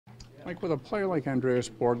Like with a player like Andreas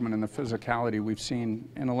Borgman and the physicality we've seen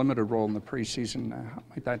in a limited role in the preseason, how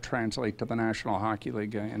might that translate to the National Hockey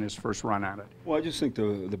League in his first run at it? Well, I just think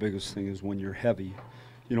the biggest thing is when you're heavy.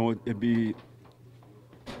 You know, it'd be,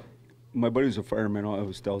 my buddy's a fireman,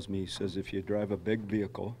 always tells me, he says, if you drive a big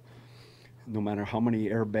vehicle, no matter how many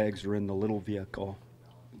airbags are in the little vehicle,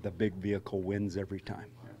 the big vehicle wins every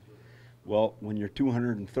time. Well, when you're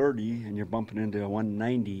 230 and you're bumping into a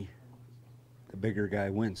 190, the bigger guy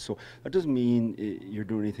wins. So that doesn't mean you're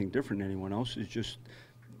doing anything different than anyone else. It's just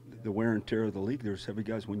the wear and tear of the league. There's heavy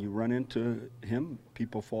guys. When you run into him,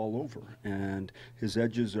 people fall over. And his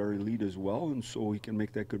edges are elite as well, and so he can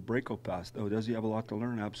make that good breakout pass. Though, does he have a lot to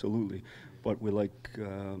learn? Absolutely. But we like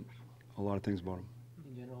a lot of things about him.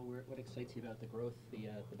 In general, what excites you about the growth the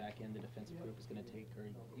back end, the defensive group is going to take, or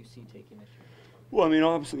you see taking this year? Well, I mean,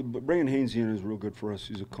 obviously, bringing Hainsey in is real good for us.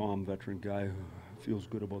 He's a calm veteran guy who feels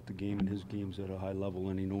good about the game, and his game's at a high level,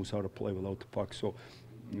 and he knows how to play without the puck. So,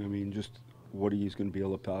 I mean, just what he's going to be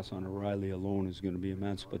able to pass on O'Reilly alone is going to be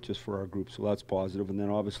immense, but just for our group. So that's positive. And then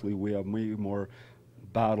obviously we have way more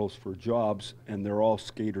battles for jobs, and they're all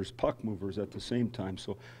skaters, puck movers at the same time.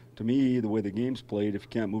 So to me, the way the game's played, if you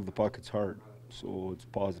can't move the puck, it's hard. So it's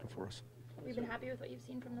positive for us. Have you been happy with what you've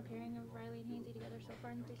seen from the pairing of Riley and Hainsey together so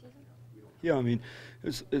far in the preseason? Yeah, I mean,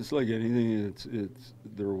 it's like anything. It's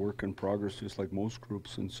they're a work in progress, just like most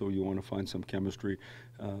groups, and so you want to find some chemistry.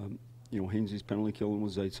 You know, Hainsey's penalty killing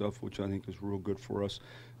with Zaitsev, which I think is real good for us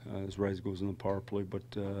as Rise goes in the power play. But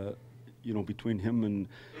you know, between him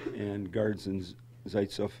and guards and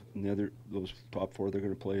Zaitsev and the other, those top four, they're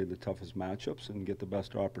going to play the toughest matchups and get the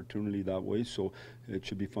best opportunity that way. So it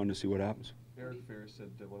should be fun to see what happens. Eric Fair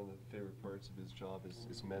said that one of the favorite parts of his job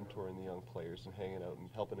is mentoring the young players and hanging out and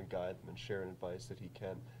helping to guide them and sharing advice that he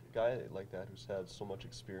can. A guy like that who's had so much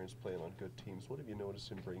experience playing on good teams, what have you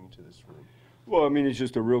noticed him bringing to this room? Well, I mean, he's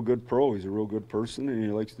just a real good pro. He's a real good person, and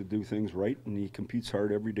he likes to do things right, and he competes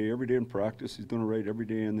hard every day in practice. He's doing it right every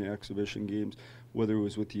day in the exhibition games, whether it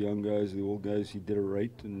was with the young guys, the old guys, he did it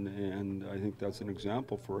right, and I think that's an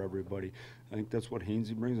example for everybody. I think that's what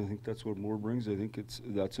Hainsey brings. I think that's what Moore brings. I think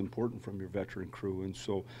that's important from your veteran crew, and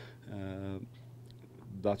so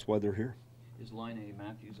that's why they're here. Is Line A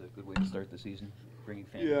Matthews a good way to start the season, bringing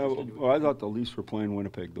fans Yeah, into it? well, I thought the Leafs were playing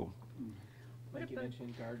Winnipeg, though. Mike, you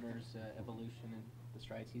mentioned Gardner's evolution and the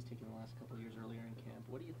strides he's taken the last couple of years earlier in camp.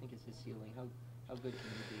 What do you think is his ceiling? How good can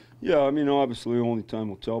he be? Yeah, I mean, obviously only time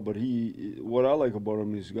will tell, but what I like about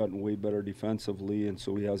him, he's gotten way better defensively, and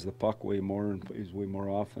so he has the puck way more and plays way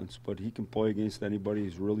more offense, but he can play against anybody.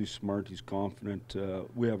 He's really smart, he's confident.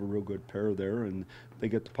 We have a real good pair there, and they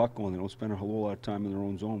get the puck going. They don't spend a whole lot of time in their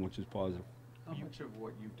own zone, which is positive. How much of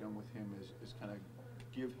what you've done with him is kind of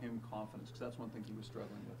give him confidence? Because that's one thing he was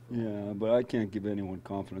struggling with. Yeah, but I can't give anyone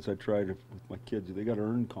confidence. I tried it with my kids. They got to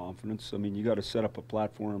earn confidence. I mean, you got to set up a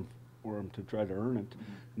platform for them to try to earn it,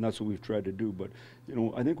 and that's what we've tried to do. But you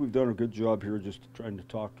know, I think we've done a good job here, just trying to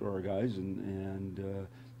talk to our guys, and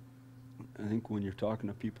I think when you're talking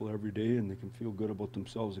to people every day and they can feel good about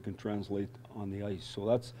themselves, it can translate on the ice. So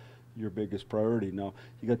that's your biggest priority. Now,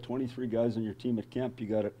 you got 23 guys on your team at camp. You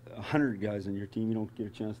got 100 guys on your team. You don't get a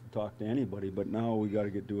chance to talk to anybody. But now we got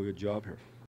to do a good job here.